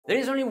There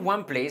is only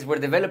one place where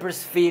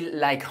developers feel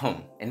like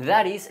home, and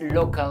that is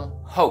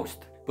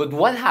localhost. But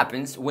what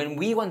happens when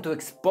we want to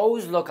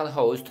expose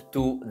localhost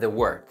to the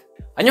world?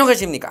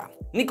 안녕하십니까,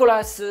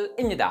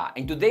 니콜라스입니다,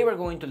 and today we're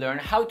going to learn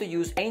how to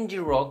use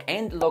ngrok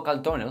and local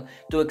tunnel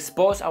to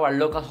expose our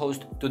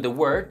localhost to the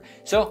world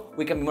so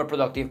we can be more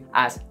productive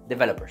as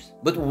developers.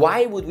 But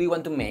why would we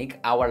want to make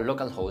our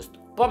localhost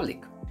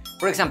public?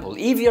 For example,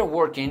 if you're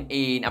working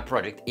in a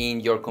project in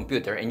your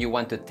computer and you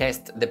want to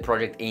test the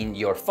project in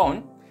your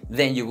phone,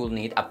 then you will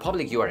need a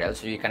public URL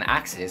so you can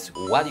access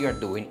what you're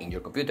doing in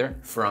your computer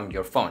from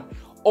your phone.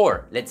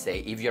 Or let's say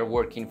if you're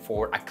working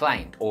for a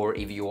client, or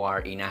if you are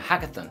in a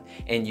hackathon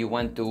and you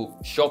want to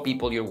show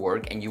people your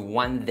work and you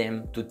want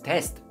them to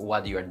test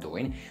what you are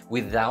doing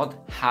without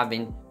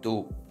having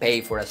to pay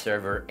for a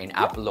server and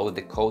upload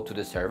the code to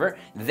the server,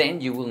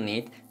 then you will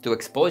need to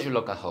expose your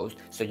localhost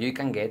so you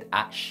can get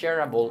a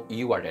shareable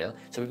URL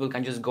so people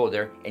can just go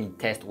there and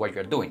test what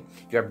you're doing.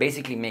 You're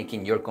basically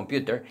making your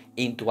computer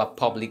into a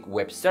public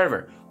web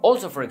server.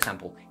 Also, for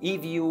example,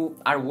 if you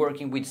are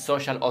working with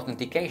social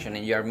authentication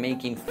and you are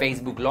making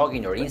Facebook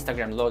login or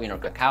Instagram login or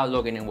Kakao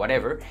login and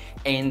whatever,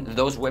 and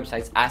those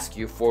websites ask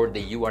you for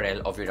the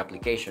URL of your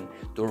application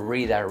to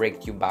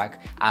redirect you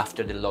back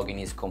after the login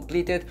is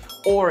completed,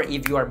 or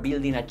if you are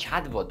building a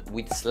chatbot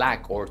with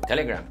Slack or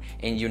Telegram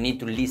and you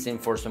need to listen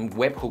for some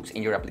webhooks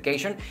in your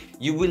application,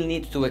 you will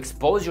need to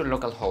expose your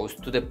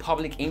localhost to the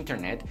public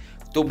internet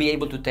to be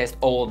able to test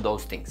all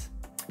those things.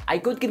 I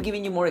could keep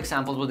giving you more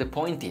examples, but the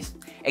point is,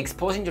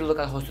 exposing your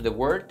localhost to the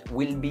world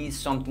will be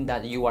something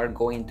that you are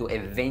going to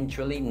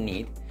eventually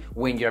need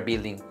when you're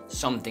building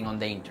something on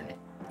the internet.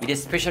 It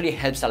especially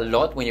helps a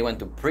lot when you want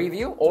to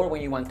preview or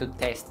when you want to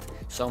test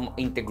some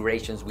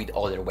integrations with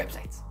other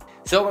websites.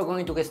 So we're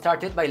going to get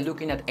started by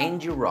looking at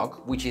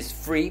ngrok, which is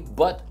free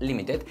but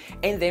limited,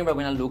 and then we're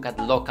going to look at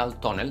local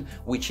tunnel,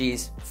 which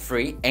is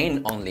free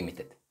and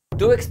unlimited.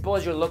 To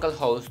expose your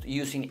localhost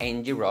using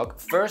ngrok,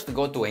 first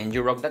go to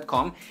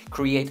ngrok.com,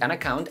 create an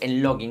account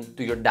and log in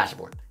to your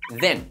dashboard.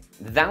 Then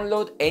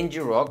download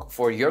ngrok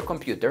for your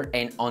computer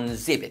and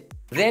unzip it.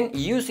 Then,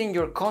 using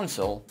your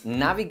console,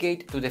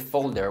 navigate to the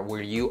folder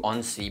where you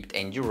unzipped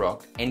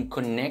ngrok and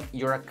connect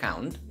your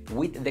account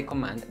with the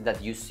command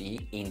that you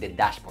see in the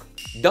dashboard.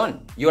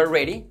 Done! You are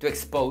ready to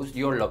expose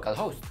your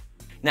localhost.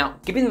 Now,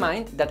 keep in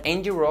mind that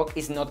ngrok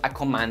is not a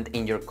command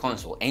in your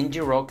console.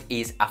 ngrok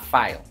is a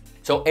file.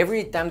 So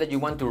every time that you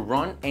want to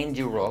run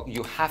ngrok,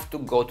 you have to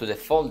go to the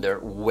folder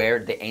where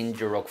the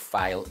ngrok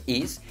file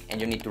is, and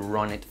you need to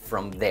run it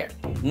from there.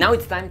 Now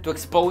it's time to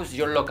expose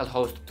your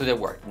localhost to the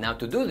world. Now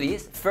to do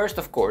this, first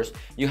of course,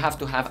 you have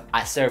to have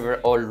a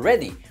server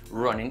already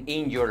running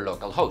in your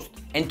localhost.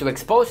 And to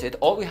expose it,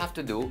 all we have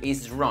to do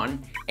is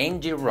run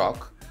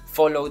ngrok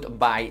followed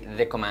by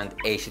the command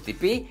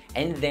http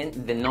and then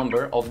the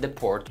number of the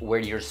port where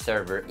your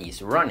server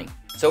is running.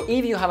 So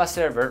if you have a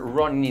server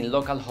running in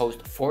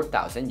localhost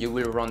 4000, you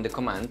will run the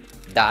command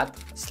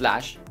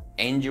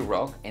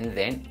 /ngrok and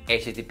then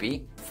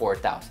http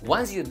 4000.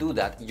 Once you do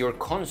that, your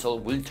console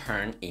will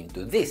turn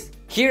into this.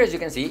 Here, as you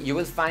can see, you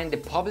will find the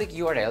public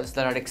URLs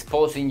that are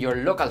exposing your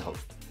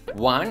localhost.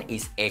 One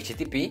is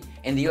http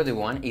and the other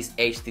one is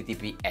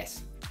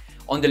https.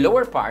 On the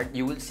lower part,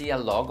 you will see a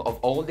log of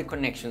all the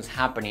connections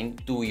happening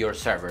to your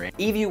server.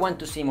 If you want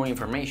to see more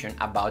information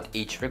about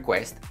each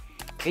request,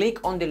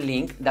 click on the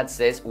link that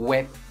says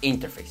Web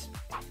Interface.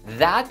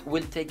 That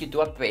will take you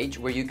to a page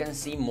where you can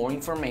see more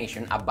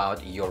information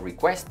about your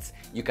requests.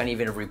 You can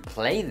even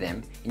replay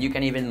them, and you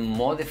can even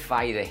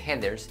modify the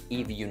headers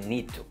if you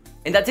need to.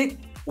 And that's it,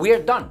 we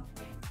are done.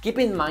 Keep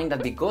in mind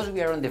that because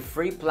we are on the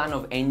free plan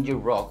of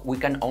ngrok, we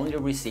can only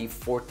receive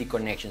 40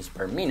 connections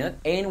per minute,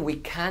 and we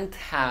can't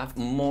have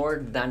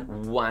more than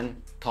one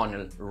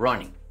tunnel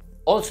running.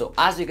 Also,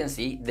 as you can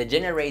see, the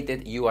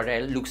generated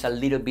URL looks a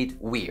little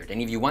bit weird, and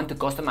if you want to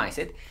customize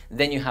it,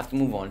 then you have to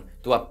move on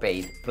to a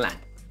paid plan.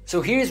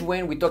 So here's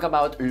when we talk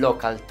about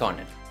local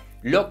tunnel.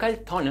 Local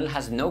tunnel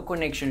has no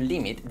connection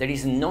limit, there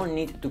is no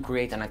need to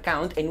create an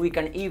account, and we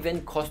can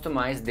even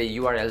customize the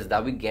URLs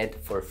that we get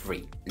for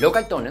free.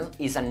 Local tunnel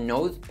is a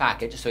Node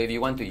package, so if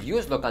you want to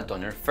use local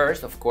tunnel,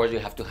 first of course you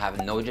have to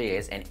have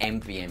Node.js and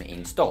npm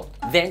installed.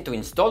 Then to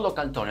install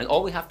local tunnel,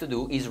 all we have to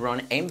do is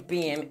run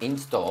npm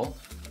install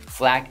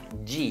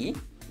 -g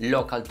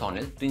local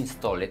tunnel to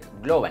install it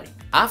globally.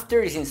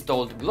 After it's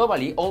installed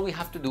globally, all we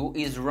have to do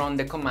is run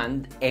the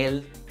command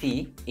lt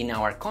in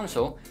our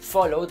console,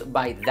 followed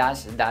by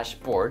 --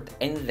 port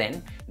and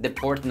then the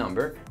port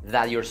number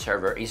that your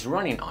server is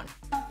running on.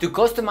 To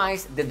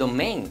customize the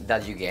domain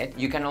that you get,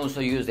 you can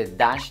also use the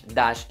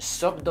 --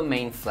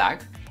 subdomain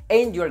flag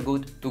and you're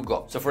good to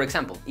go. So for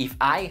example, if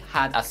I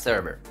had a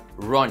server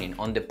running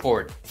on the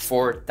port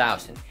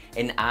 4000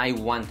 and I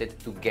wanted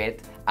to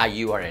get a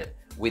URL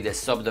with the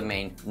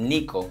subdomain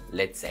Nico,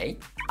 let's say,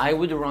 I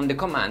would run the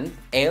command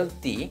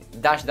lt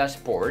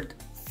 --port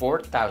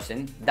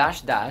 4000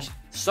 --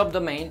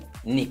 subdomain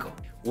Nico.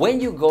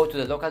 When you go to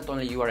the local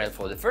tunnel URL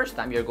for the first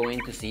time, you're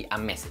going to see a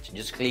message.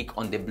 Just click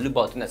on the blue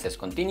button that says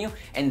continue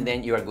and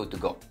then you are good to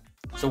go.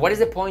 So what is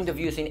the point of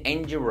using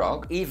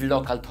ngrok if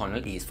local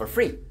tunnel is for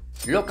free?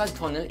 Local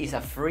tunnel is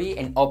a free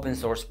and open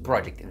source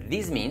project.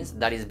 This means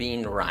that it's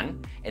being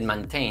run and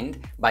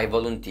maintained by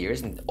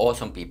volunteers and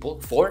awesome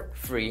people for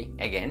free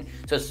again.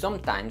 So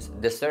sometimes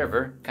the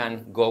server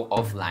can go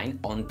offline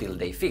until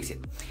they fix it.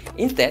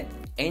 Instead,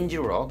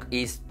 ngrok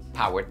is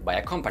powered by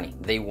a company.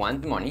 They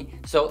want money,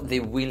 so they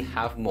will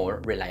have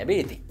more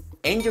reliability.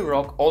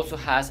 ngrok also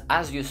has,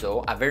 as you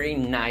saw, a very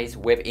nice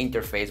web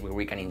interface where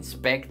we can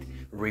inspect,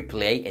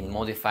 replay, and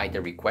modify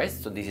the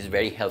requests. So this is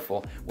very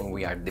helpful when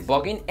we are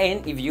debugging.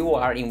 And if you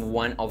are in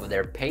one of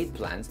their paid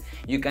plans,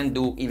 you can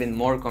do even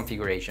more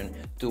configuration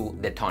to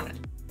the tunnel.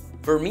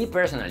 For me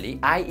personally,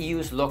 I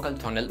use local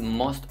tunnel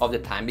most of the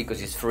time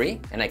because it's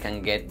free and I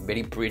can get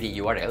very pretty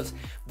URLs,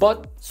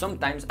 but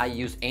sometimes I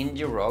use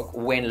ngrok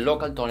when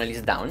local tunnel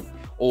is down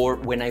or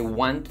when I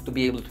want to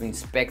be able to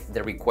inspect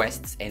the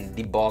requests and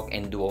debug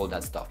and do all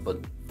that stuff. But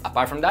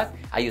apart from that,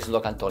 I use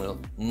local tunnel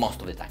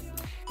most of the time.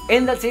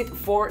 And that's it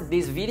for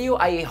this video.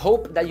 I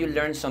hope that you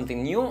learned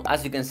something new.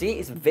 As you can see,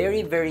 it's a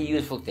very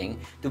useful thing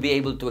to be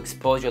able to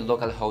expose your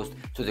local host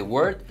to the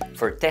world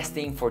for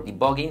testing, for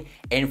debugging,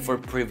 and for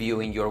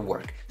previewing your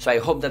work. So I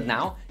hope that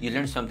now you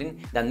learned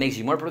something that makes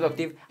you more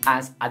productive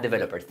as a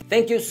developer.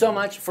 Thank you so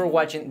much for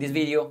watching this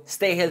video.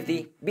 Stay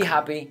healthy, be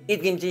happy,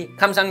 eat kimchi,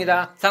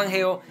 감사합니다,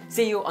 사랑해요.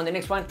 See you on the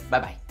next one. Bye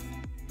bye.